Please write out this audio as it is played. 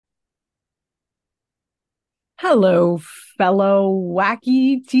Hello, fellow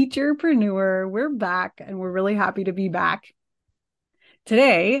wacky teacherpreneur. We're back and we're really happy to be back.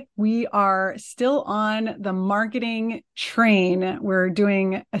 Today, we are still on the marketing train. We're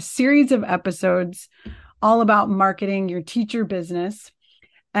doing a series of episodes all about marketing your teacher business.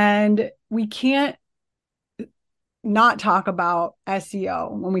 And we can't not talk about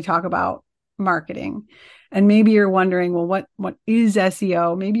SEO when we talk about marketing. And maybe you're wondering, well, what is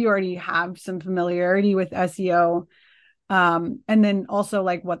SEO? Maybe you already have some familiarity with SEO. And then also,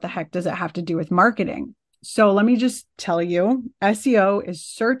 like, what the heck does it have to do with marketing? So let me just tell you, SEO is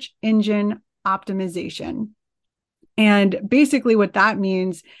search engine optimization. And basically what that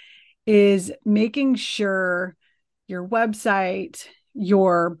means is making sure your website,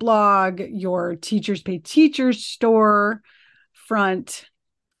 your blog, your Teachers Pay Teachers store front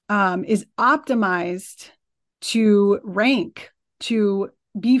is optimized to rank, to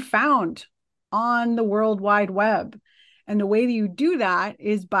be found on the World Wide Web. And the way that you do that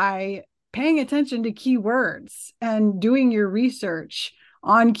is by paying attention to keywords and doing your research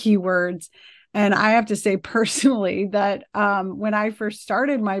on keywords. And I have to say personally that when I first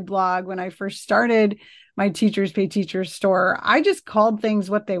started my blog, when I first started my Teachers Pay Teachers store, I just called things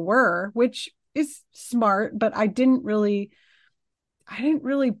what they were, which is smart, but I didn't really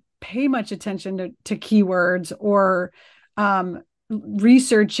pay much attention to keywords or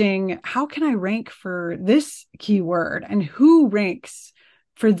researching how can I rank for this keyword and who ranks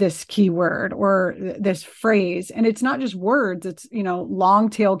for this keyword or this phrase. And it's not just words, it's, long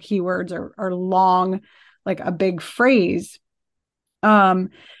tail keywords are long, like a big phrase.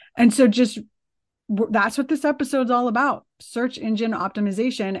 And so just that's what this episode's all about, search engine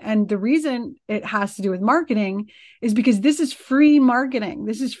optimization. And the reason it has to do with marketing is because this is free marketing.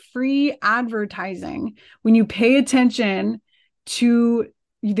 This is free advertising. When you pay attention to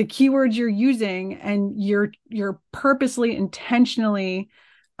the keywords you're using and you're purposely, intentionally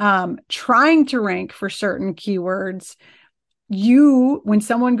trying to rank for certain keywords, when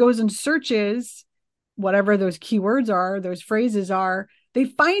someone goes and searches whatever those keywords are, those phrases are, they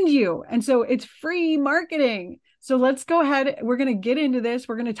find you. And so it's free marketing. So let's go ahead. We're going to get into this.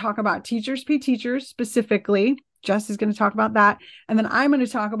 We're going to talk about Teachers Pay Teachers specifically. Jess is going to talk about that. And then I'm going to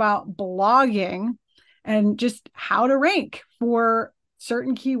talk about blogging and just how to rank for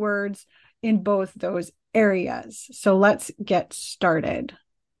certain keywords in both those areas. So let's get started.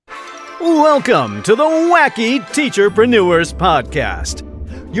 Welcome to the Wacky Teacherpreneurs Podcast.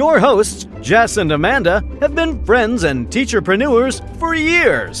 Your hosts, Jess and Amanda, have been friends and teacherpreneurs for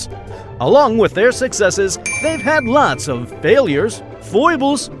years. Along with their successes, they've had lots of failures,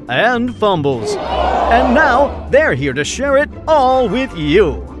 foibles, and fumbles. And now they're here to share it all with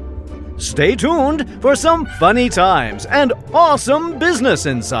you. Stay tuned for some funny times and awesome business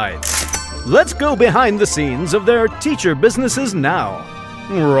insights. Let's go behind the scenes of their teacher businesses now.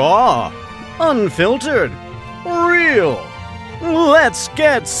 Raw, unfiltered, real. Let's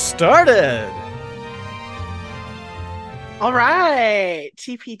get started. All right,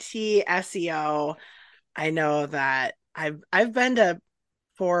 TPT SEO. I know that I've been to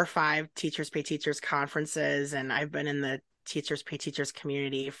 4 or 5 Teachers Pay Teachers conferences, and I've been in the Teachers Pay Teachers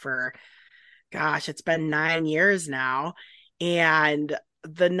community for, it's been 9 years now. And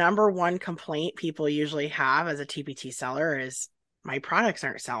the number one complaint people usually have as a TPT seller is, my products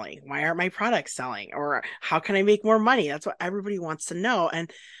aren't selling. Why aren't my products selling? Or how can I make more money? That's what everybody wants to know. And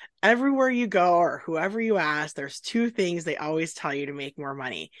everywhere you go or whoever you ask, there's 2 things they always tell you to make more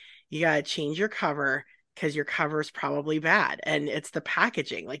money. You got to change your cover because your cover is probably bad. And it's the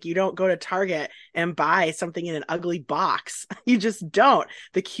packaging. Like, you don't go to Target and buy something in an ugly box. You just don't.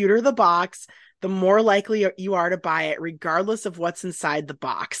 The cuter the box, the more likely you are to buy it, regardless of what's inside the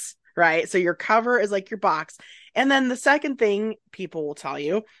box, right? So your cover is like your box. And then the second thing people will tell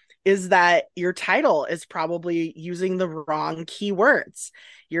you is that your title is probably using the wrong keywords.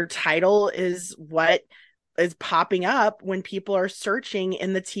 Your title is what is popping up when people are searching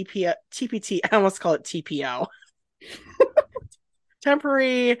in the TPT. I almost call it TPO.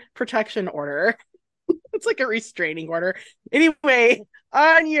 Temporary protection order. It's like a restraining order. Anyway,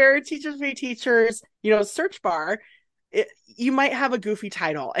 on your Teachers Pay Teachers, search bar, you might have a goofy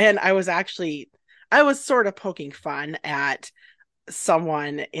title. And I was sort of poking fun at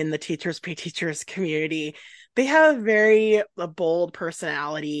someone in the Teachers Pay Teachers community. They have a bold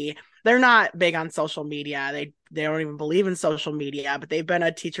personality. They're not big on social media. They don't even believe in social media, but they've been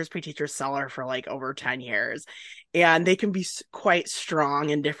a Teachers Pay Teachers seller for like over 10 years. And they can be quite strong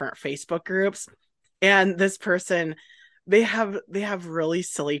in different Facebook groups. And this person they have really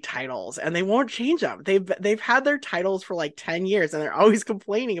silly titles and they won't change them. They've had their titles for like 10 years and they're always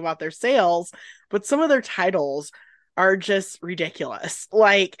complaining about their sales, but some of their titles are just ridiculous.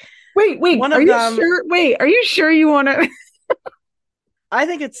 Like Wait, one are of you them, sure? Wait, are you sure you want to I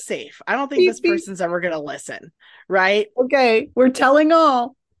think it's safe. I don't think beep this beep? person's ever going to listen, right? Okay, we're telling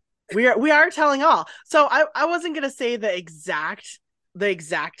all. We are telling all. So I wasn't going to say the exact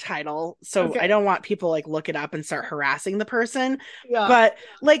title, so I Okay. don't want people like look it up and start harassing the person, Yeah. but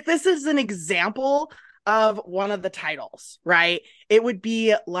like this is an example of one of the titles, right? It would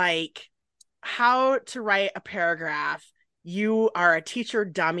be like how to write a paragraph. You are a teacher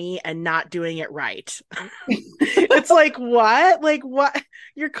dummy and not doing it right. It's like, what? Like, what?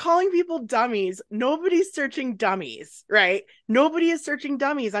 You're calling people dummies. Nobody's searching dummies, right? Nobody is searching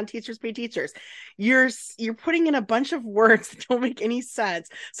dummies on Teachers Pay Teachers. You're putting in a bunch of words that don't make any sense.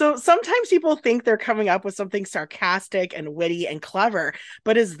 So sometimes people think they're coming up with something sarcastic and witty and clever,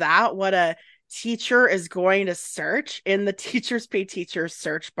 but is that what a teacher is going to search in the Teachers Pay Teachers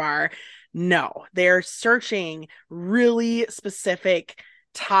search bar? No, they're searching really specific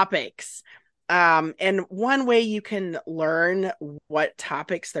topics. And one way you can learn what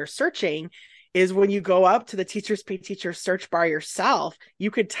topics they're searching is when you go up to the Teachers Pay Teachers search bar yourself,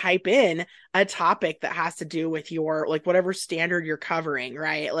 you could type in a topic that has to do with your, like, whatever standard you're covering,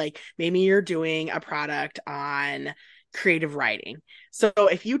 right? Like maybe you're doing a product on creative writing. So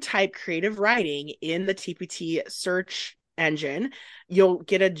if you type creative writing in the TPT search engine, you'll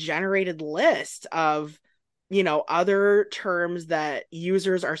get a generated list of, other terms that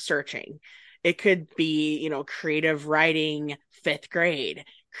users are searching. It could be, creative writing 5th grade,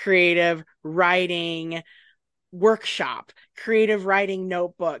 creative writing workshop, creative writing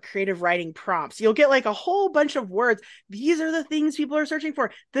notebook, creative writing prompts. You'll get like a whole bunch of words. These are the things people are searching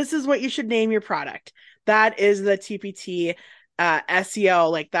for. This is what you should name your product. That is the TPT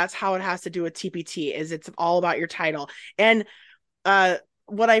SEO. Like that's how it has to do with TPT, is it's all about your title. And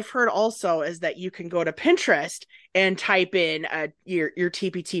what I've heard also is that you can go to Pinterest and type in your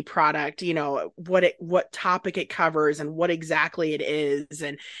TPT product, what topic it covers and what exactly it is,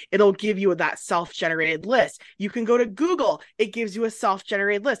 and it'll give you that self-generated list. You can go to Google, it gives you a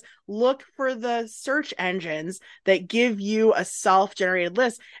self-generated list. Look for the search engines that give you a self-generated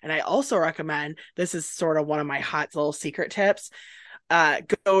list. And I also recommend, this is sort of one of my hot little secret tips,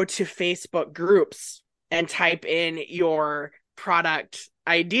 go to Facebook groups and type in your product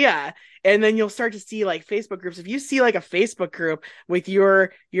idea, and then you'll start to see like Facebook groups. If you see like a Facebook group with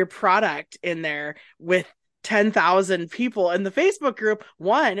your product in there with 10,000 people in the Facebook group,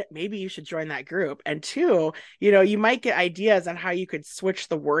 one, maybe you should join that group, and two, you might get ideas on how you could switch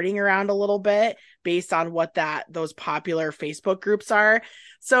the wording around a little bit based on what those popular Facebook groups are.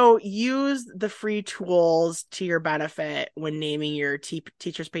 So use the free tools to your benefit when naming your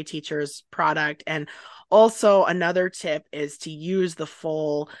Teachers Pay Teachers product. And also, another tip is to use the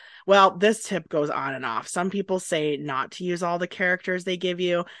full, well, this tip goes on and off. Some people say not to use all the characters they give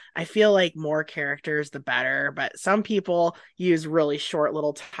you. I feel like more characters, the better, but some people use really short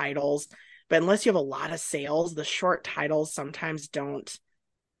little titles. But unless you have a lot of sales, the short titles sometimes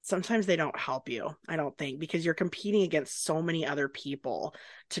they don't help you, I don't think, because you're competing against so many other people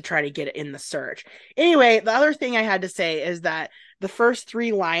to try to get it in the search. Anyway, the other thing I had to say is that the first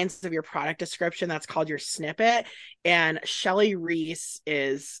 3 lines of your product description, that's called your snippet. And Shelly Reese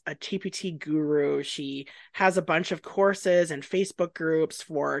is a TPT guru. She has a bunch of courses and Facebook groups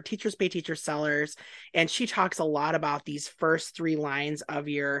for Teachers Pay Teacher sellers. And she talks a lot about these first 3 lines of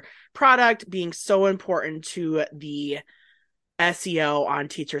your product being so important to the SEO on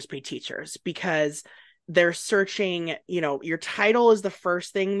Teachers Pay Teachers, because they're searching, your title is the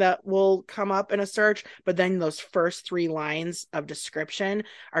first thing that will come up in a search, but then those first 3 lines of description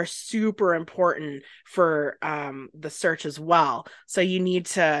are super important for the search as well. So you need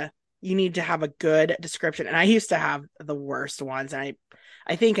to have a good description. And I used to have the worst ones, and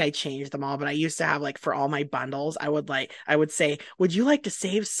I think I changed them all, but I used to have, like, for all my bundles, I would say, would you like to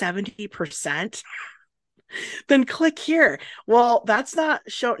save 70%? Then click here. Well, that's not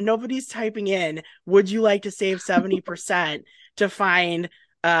nobody's typing in, would you like to save 70% to find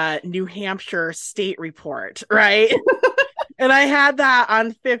New Hampshire state report, right? And I had that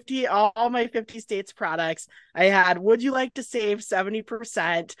on all my 50 states products. I had, would you like to save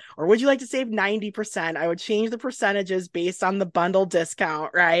 70% or would you like to save 90%? I would change the percentages based on the bundle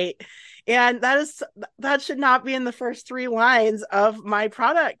discount, right? And that should not be in the first 3 lines of my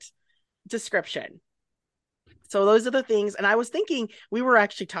product description. So those are the things. And I was thinking, we were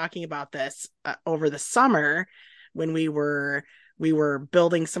actually talking about this over the summer when we were we were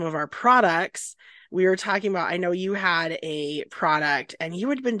building some of our products, we were talking about, I know you had a product and you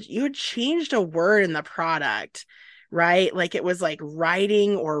had changed a word in the product, right? Like it was like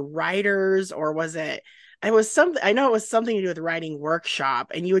writing or writers, or was it was something, I know it was something to do with writing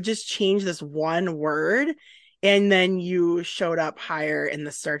workshop, and you would just change this one word and then you showed up higher in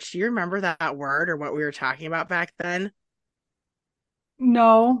the search. Do you remember that word or what we were talking about back then?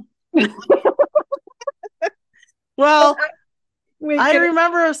 No. Well, Wait, I can I,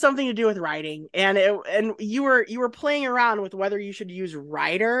 remember it was something to do with writing, and you were playing around with whether you should use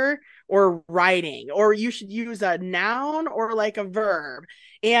writer or writing, or you should use a noun or like a verb.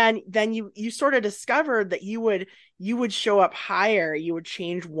 And then you sort of discovered that you would show up higher. You would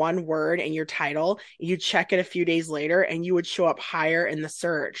change one word in your title, you check it a few days later, and you would show up higher in the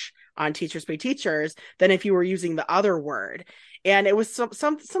search on Teachers Pay Teachers than if you were using the other word. And it was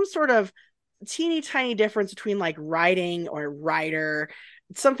some sort of teeny tiny difference between like writing or writer,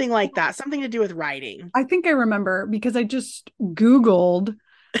 something like that, something to do with writing. I think I remember because I just Googled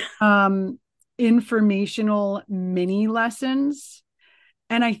um, informational mini lessons.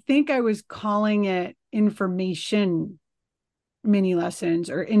 And I think I was calling it information mini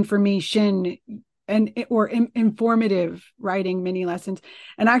lessons or information and or informative writing mini lessons.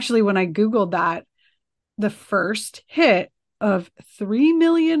 And actually, when I Googled that, the first hit of 3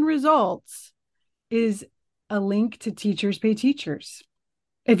 million results is a link to Teachers Pay Teachers.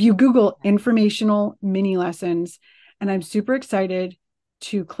 If you Google informational mini lessons, and I'm super excited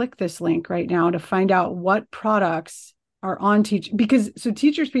to click this link right now to find out what products are on because so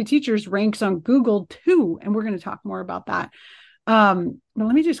Teachers Pay Teachers ranks on Google too, and we're going to talk more about that. But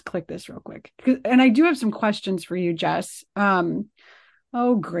let me just click this real quick, and I do have some questions for you, Jess.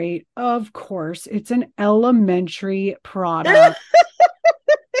 Oh, great. Of course, it's an elementary product.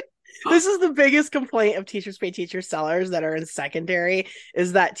 This is the biggest complaint of Teachers Pay Teachers sellers that are in secondary,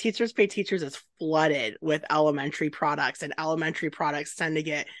 is that Teachers Pay Teachers is flooded with elementary products, and elementary products tend to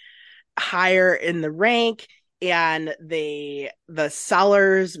get higher in the rank, and the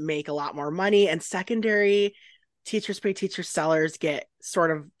sellers make a lot more money, and secondary Teachers Pay Teachers sellers get sort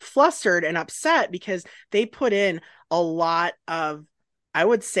of flustered and upset because they put in a lot of, I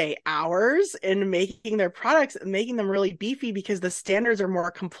would say, hours in making their products, making them really beefy, because the standards are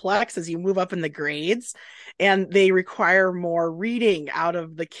more complex as you move up in the grades, and they require more reading out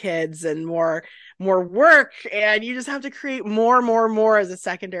of the kids and more work, and you just have to create more as a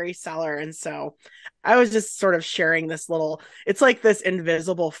secondary seller. And so I was just sort of sharing this little, it's like this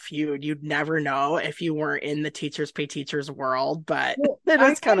invisible feud you'd never know if you weren't in the Teachers Pay Teachers world, but Well, it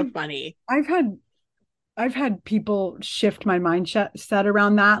is kind of funny. I've had I've had people shift my mindset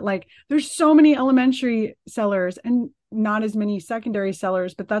around that. Like, there's so many elementary sellers and not as many secondary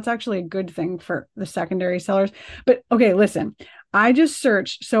sellers, but that's actually a good thing for the secondary sellers. But okay, listen, I just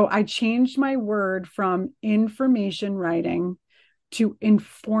searched. So I changed my word from information writing to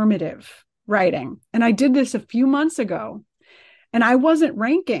informative writing. And I did this a few months ago, and I wasn't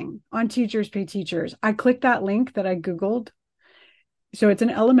ranking on Teachers Pay Teachers. I clicked that link that I Googled. So it's an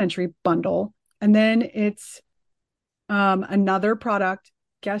elementary bundle. And then it's another product.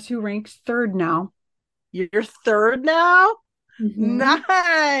 Guess who ranks third now? You're third now? Mm-hmm.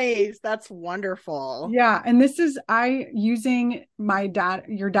 Nice. That's wonderful. Yeah. And this is I using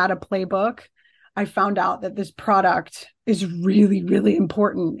your data playbook. I found out that this product is really, really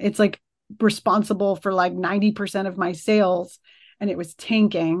important. It's like responsible for like 90% of my sales, and it was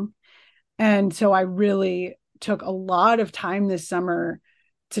tanking. And so I really took a lot of time this summer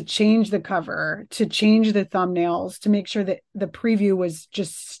to change the cover, to change the thumbnails, to make sure that the preview was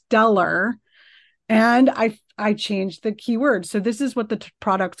just stellar. And I changed the keywords. So this is what the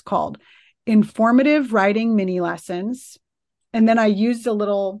product's called: informative writing mini lessons. And then I used a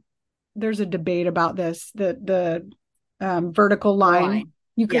little, there's a debate about this, the vertical line. Line.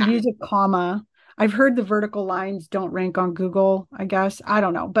 You could Yeah. use a comma. I've heard the vertical lines don't rank on Google, I guess. I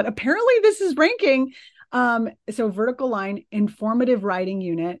don't know. But apparently this is ranking. So vertical line, informative writing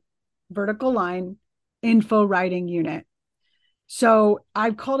unit, vertical line, info writing unit. So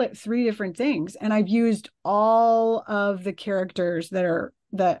I've called it three different things, and I've used all of the characters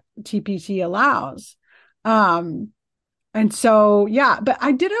that TPT allows. Um, and so, yeah, but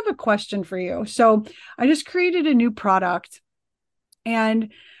I did have a question for you. So I just created a new product,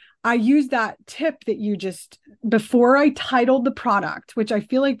 and I used that tip that you just, before I titled the product, which I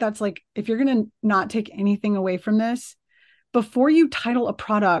feel like that's like, if you're going to not take anything away from this, before you title a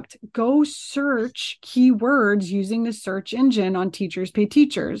product, go search keywords using the search engine on Teachers Pay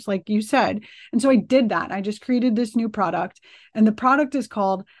Teachers, like you said. And so I did that. I just created this new product, and the product is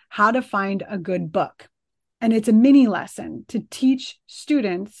called How to Find a Good Book. And it's a mini lesson to teach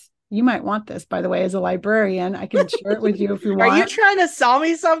students. You might want this, by the way, as a librarian. I can share it with you if you Are you want. trying to sell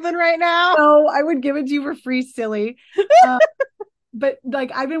me something right now? No, I would give it to you for free, silly. Uh, but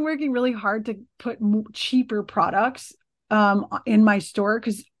like I've been working really hard to put cheaper products in my store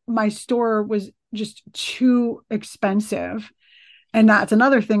because my store was just too expensive. And that's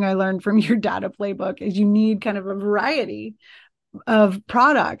another thing I learned from your data playbook is you need kind of a variety of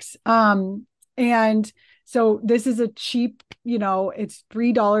products. And so this is a cheap, it's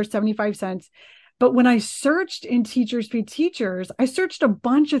 $3.75. But when I searched in Teachers Pay Teachers, I searched a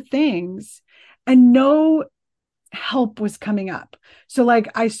bunch of things and no help was coming up. So like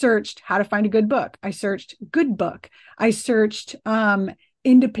I searched how to find a good book. I searched good book. I searched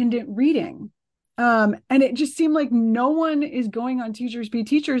independent reading. And it just seemed like no one is going on Teachers Be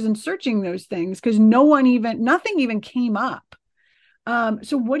Teachers and searching those things because nothing even came up.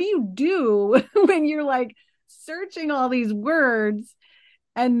 So what do you do when you're like searching all these words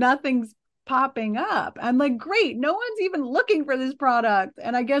and nothing's popping up? I'm like, great, no one's even looking for this product.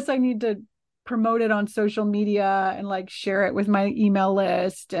 And I guess I need to promote it on social media and like share it with my email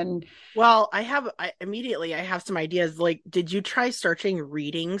list. And Well, I have some ideas. Like, did you try searching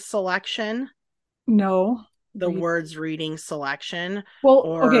reading selection? no. The words reading selection? Well,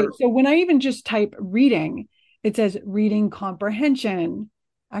 okay. Or, So when I even just type reading, it says reading comprehension.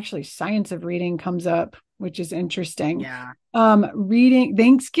 Actually, science of reading comes up, which is interesting. yeah. Reading,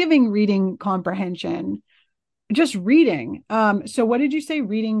 Thanksgiving reading comprehension, just reading. So what did you say?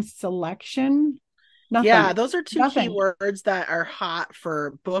 Reading selection? Yeah, Nothing. those are two Nothing. keywords that are hot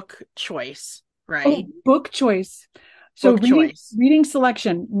for book choice, Oh, right? book choice. So Book reading choice. reading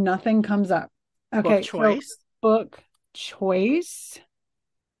selection, nothing comes up. Book Okay, so choice. book choice.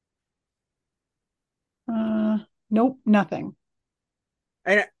 Uh, nope, nothing.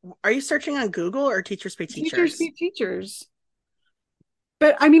 And are you searching on Google or Teachers Pay Teachers Teachers? be teachers.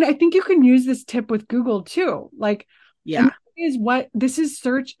 But I mean, I think you can use this tip with Google too. Like, and Yeah. this is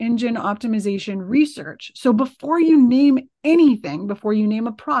search engine optimization research. So before you name anything, before you name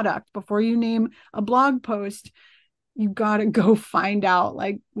a product, before you name a blog post, you got to go find out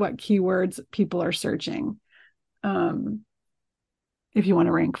like what keywords people are searching. Um, if you want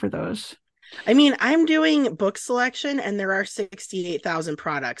to rank for those. I mean, I'm doing book selection and there are 68,000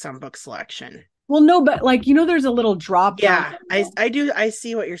 products on book selection. Well, no, but like, there's a little drop down Yeah, menu. I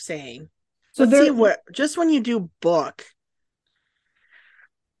see what you're saying. So Let's see there, what just when you do book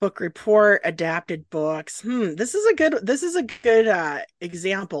report, adapted books. This is a good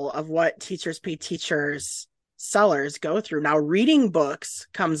example of what Teachers Pay Teachers sellers go through. Now reading books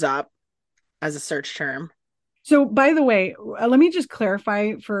comes up as a search term. so by the way, let me just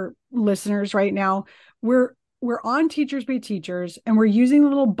clarify for listeners right now. We're on Teachers Pay Teachers and we're using the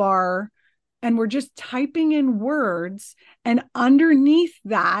little bar and we're just typing in words. And underneath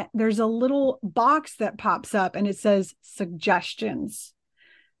that, there's a little box that pops up and it says suggestions.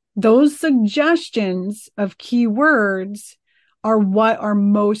 Those suggestions of keywords are what are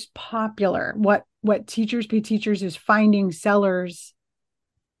most popular, what Teachers Pay Teachers is finding sellers,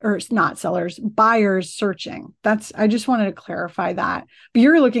 or not sellers, buyers searching. I just wanted to clarify that. But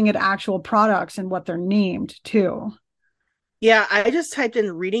you're looking at actual products and what they're named too. Yeah, I just typed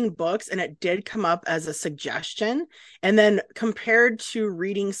in reading books and it did come up as a suggestion. And then compared to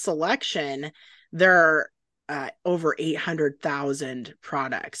reading selection, there are over 800,000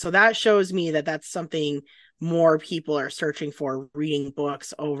 products. So that shows me that that's something more people are searching for, reading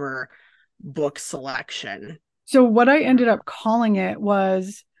books over book selection. So what I ended up calling it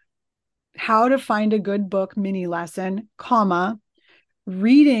was how to find a good book mini lesson, comma,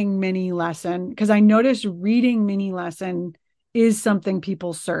 reading mini lesson, because I noticed reading mini lesson is something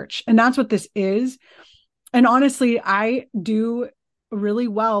people search. And that's what this is. And honestly, I do really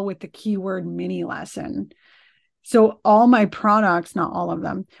well with the keyword mini lesson. So all my products, not all of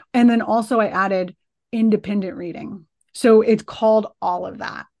them. And then also I added independent reading. So it's called all of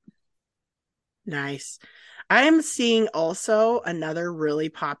that. Nice. I am seeing also another really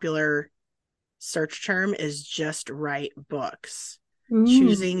popular search term is just right books. Ooh.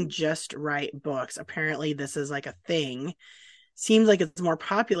 Choosing just right books. Apparently, this is like a thing. Seems like it's more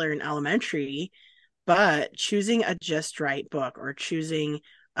popular in elementary, but choosing a just right book or choosing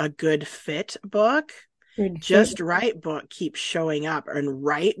a good fit book, Good fit. just right book keeps showing up, and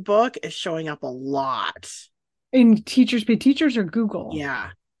right book is showing up a lot. In Teachers Pay Teachers or Google?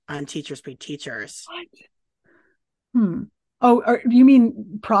 Yeah, on Teachers Pay Teachers. What? Hmm. Oh, or you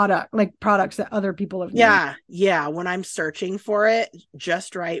mean like products that other people have named? Yeah. When I'm searching for it,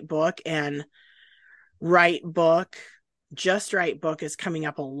 just right book and right book, just right book is coming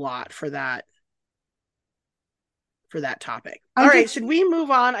up a lot for that. for that topic. I All right, just should we move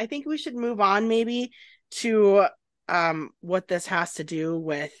on? I think we should move on maybe to what this has to do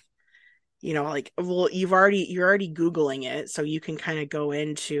with, like, well, you're already Googling it, so you can kind of go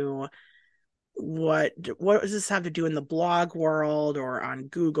into what does this have to do in the blog world or on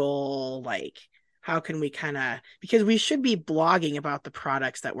Google? Like, how can we kind of, because we should be blogging about the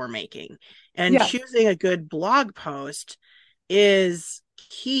products that we're making, and yeah. choosing a good blog post is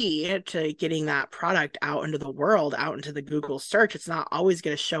key to getting that product out into the world, out into the Google search. It's not always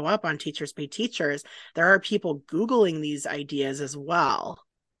going to show up on Teachers Pay Teachers. There are people Googling these ideas as well.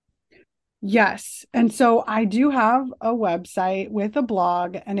 Yes. And so I do have a website with a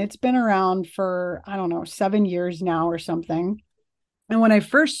blog, and it's been around for, I don't know, 7 years now or something. And when I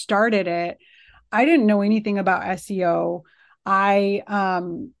first started it, I didn't know anything about SEO. I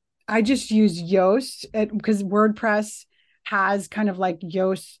just use Yoast because WordPress has kind of like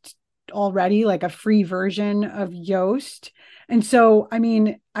Yoast already, like a free version of Yoast. And so, I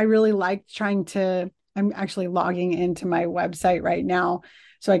mean, I really liked I'm actually logging into my website right now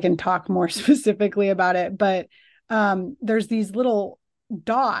so I can talk more specifically about it. But there's these little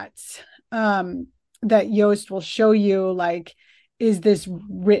dots that Yoast will show you, like, is this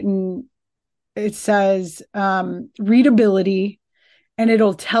written? It says readability, and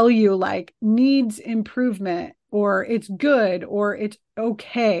it'll tell you like needs improvement, or it's good, or it's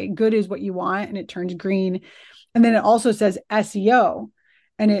okay. Good is what you want, and it turns green. And then it also says SEO,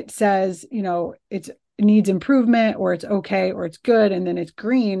 and it says, it needs improvement, or it's okay, or it's good, and then it's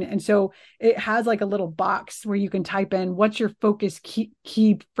green. And so it has like a little box where you can type in what's your focus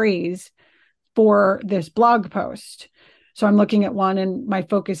key phrase for this blog post. So I'm looking at one, and my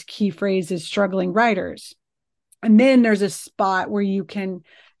focus key phrase is struggling writers. And then there's a spot where you can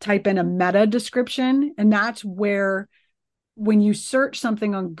type in a meta description. And that's where, when you search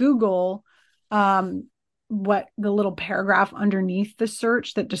something on Google, what the little paragraph underneath the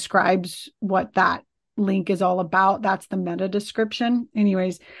search that describes what that link is all about, that's the meta description.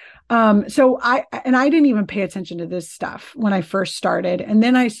 Anyways, so I didn't even pay attention to this stuff when I first started. And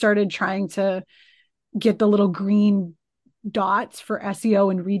then I started trying to get the little green dots for SEO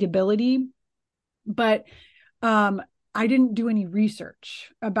and readability. But I didn't do any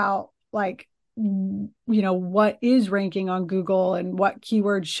research about, like, what is ranking on Google and what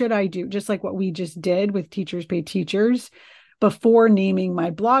keywords should I do, just like what we just did with Teachers Pay Teachers before naming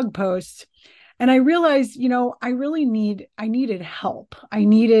my blog posts. And I realized, I needed help. I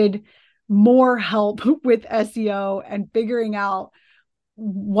needed more help with SEO and figuring out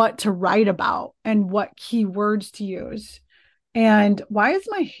what to write about and what keywords to use. And why is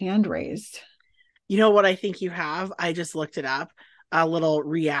my hand raised? You know what I think you have? I just looked it up. A little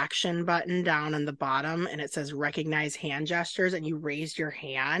reaction button down on the bottom, and it says recognize hand gestures. And you raised your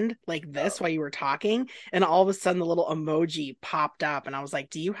hand like this while you were talking. And all of a sudden, the little emoji popped up. And I was like,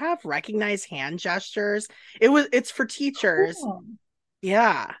 do you have recognize hand gestures? It's for teachers. Oh.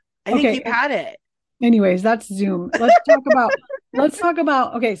 Yeah. I think you Okay. had it. Anyways, that's Zoom. Let's talk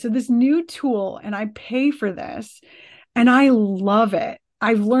about, okay, so this new tool, and I pay for this, and I love it.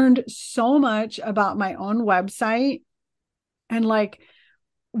 I've learned so much about my own website, and like,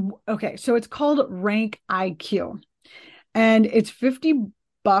 okay, so it's called Rank IQ, and it's $50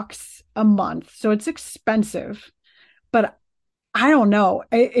 a month. So it's expensive, but I don't know.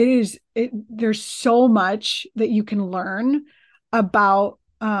 There's so much that you can learn about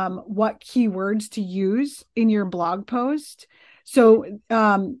what keywords to use in your blog post. So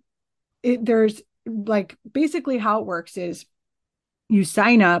there's, like, basically how it works is you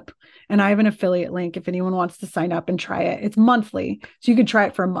sign up, and I have an affiliate link if anyone wants to sign up and try it. It's monthly, so you could try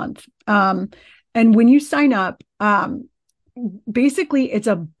it for a month. And when you sign up, basically it's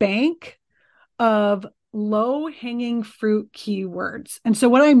a bank of low hanging fruit keywords. And so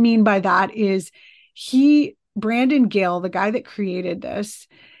what I mean by that is Brandon Gale, the guy that created this,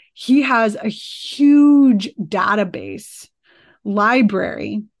 he has a huge database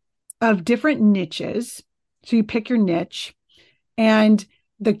library of different niches. So you pick your niche, and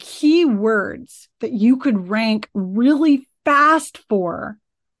the keywords that you could rank really fast for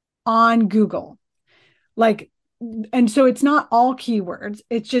on Google. Like, and so it's not all keywords,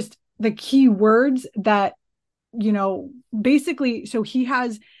 it's just the keywords that, basically, so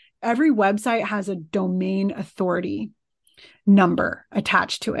every website has a domain authority number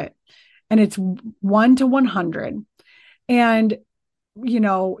attached to it, and it's 1 to 100. And,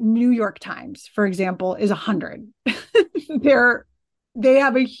 New York Times, for example, is 100. They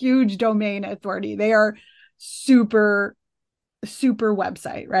have a huge domain authority. They are super, super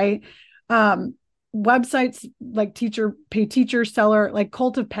website, right? websites like Teacher Pay Teacher Seller, like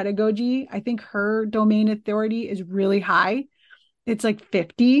Cult of Pedagogy, I think her domain authority is really high. It's like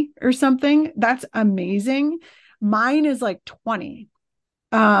 50 or something. That's amazing. Mine is like 20.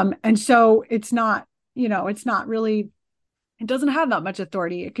 And so it's not, it's not really, it doesn't have that much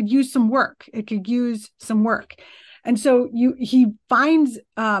authority. It could use some work. It could use some work. And so he finds,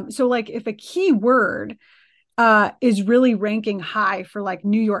 so like if a keyword is really ranking high for like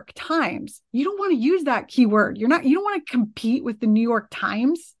New York Times, you don't want to use that keyword. You don't want to compete with the New York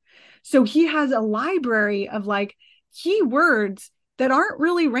Times. So he has a library of like keywords that aren't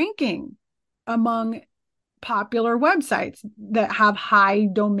really ranking among popular websites that have high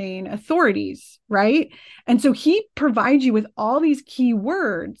domain authorities, right? And so he provides you with all these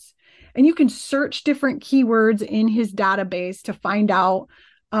keywords, and you can search different keywords in his database to find out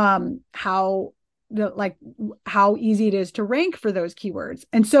how how easy it is to rank for those keywords.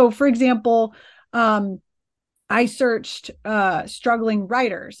 And so, for example, I searched struggling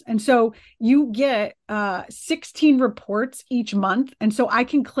writers. And so you get 16 reports each month. And so I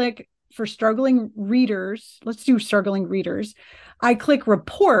can click for struggling readers. Let's do struggling readers. I click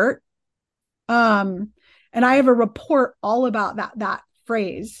report. And I have a report all about that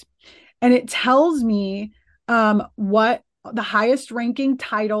phrase. And it tells me what the highest ranking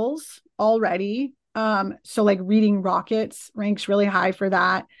titles already. So like Reading Rockets ranks really high for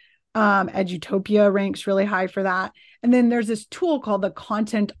that. Edutopia ranks really high for that. And then there's this tool called the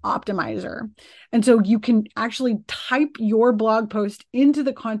Content Optimizer. And so you can actually type your blog post into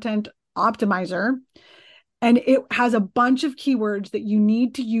the Content Optimizer, and it has a bunch of keywords that you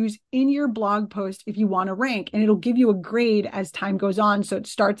need to use in your blog post if you want to rank. And it'll give you a grade as time goes on. So it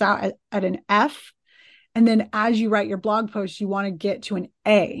starts out at an F. And then as you write your blog post, you want to get to an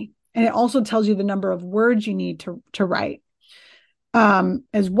A. And it also tells you the number of words you need to write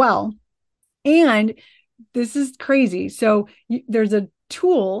as well. And this is crazy. So there's a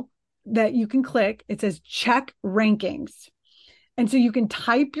tool that you can click. It says check rankings. And so you can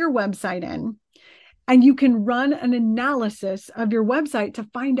type your website in, and you can run an analysis of your website to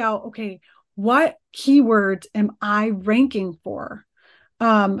find out, okay, what keywords am I ranking for?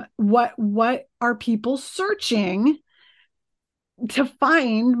 What are people searching to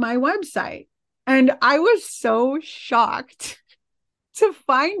find my website? And I was so shocked to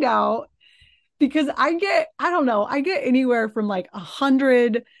find out, because I get anywhere from like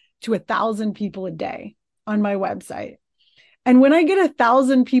 100 to 1,000 people a day on my website. And when I get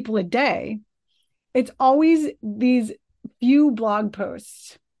 1,000 people a day, it's always these few blog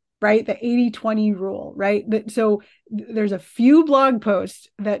posts, right? The 80-20 rule, right? So there's a few blog posts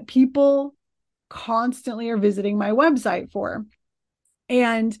that people constantly are visiting my website for.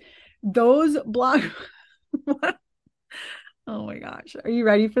 And those blog, oh my gosh, are you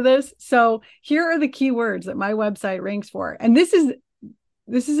ready for this? So here are the keywords that my website ranks for. And this is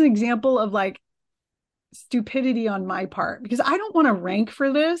an example of like stupidity on my part, because I don't want to rank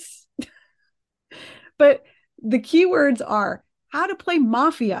for this. But the keywords are how to play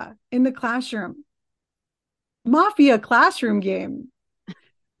Mafia in the classroom, Mafia classroom game,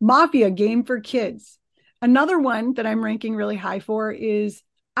 Mafia game for kids. Another one that I'm ranking really high for is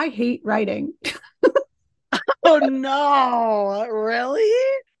I hate writing. Oh no, really?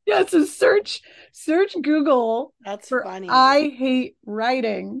 Yeah, so search Google That's for funny. I hate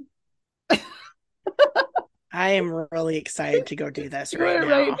writing. I am really excited to go do this right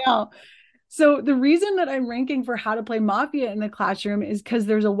Right now. now. So the reason that I'm ranking for how to play Mafia in the classroom is because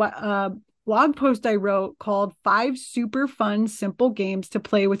there's a blog post I wrote called 5 Super Fun Simple Games to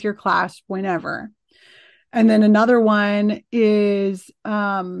Play with Your Class Whenever. And then another one is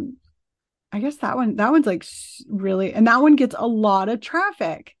I guess that one's like really, and that one gets a lot of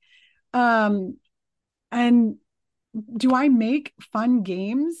traffic. And do I make fun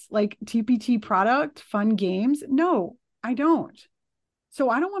games like TPT product fun games? No, I don't. So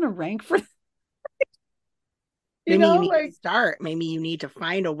I don't want to rank for Maybe you need to like start. Maybe you need to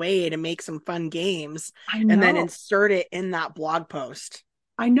find a way to make some fun games I and then know. insert it in that blog post.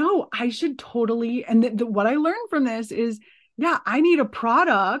 I know I should totally. And what I learned from this is, yeah, I need a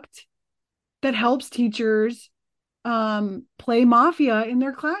product that helps teachers play Mafia in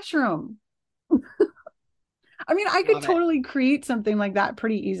their classroom. I mean, I could Love it. totally create something like that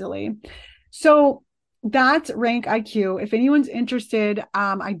pretty easily. So that's Rank IQ. If anyone's interested,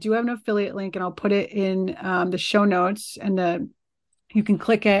 I do have an affiliate link, and I'll put it in the show notes, and you can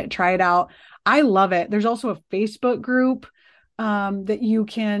click it, try it out. I love it. There's also a Facebook group that you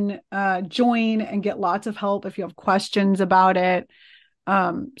can join and get lots of help if you have questions about it.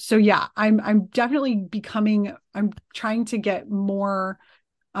 So yeah, I'm definitely I'm trying to get more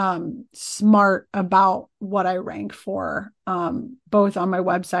smart about what I rank for, both on my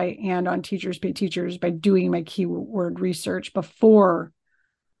website and on Teachers Pay Teachers by doing my keyword research before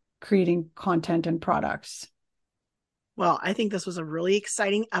creating content and products. Well, I think this was a really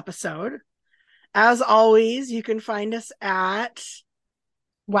exciting episode. As always, you can find us at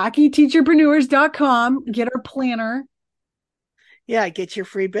wackyteacherpreneurs.com. Get our planner. Yeah, get your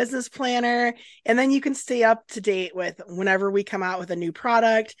free business planner, and then you can stay up to date with whenever we come out with a new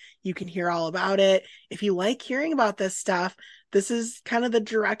product. You can hear all about it. If you like hearing about this stuff, this is kind of the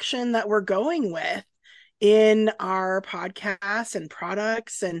direction that we're going with in our podcasts and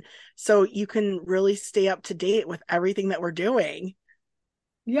products. And so you can really stay up to date with everything that we're doing.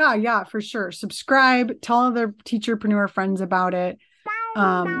 Yeah, for sure. Subscribe, tell other teacherpreneur friends about it.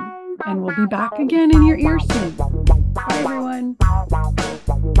 And we'll be back again in your ear soon. Bye, everyone.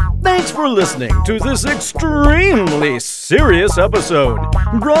 Thanks for listening to this extremely serious episode,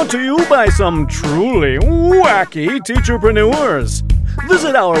 brought to you by some truly wacky teacherpreneurs.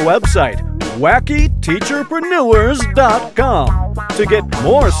 Visit our website, wackyteacherpreneurs.com, to get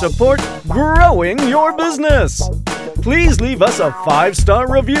more support growing your business. Please leave us a 5-star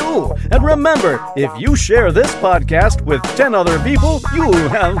review. And remember, if you share this podcast with 10 other people, you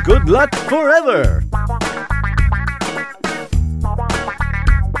have good luck forever.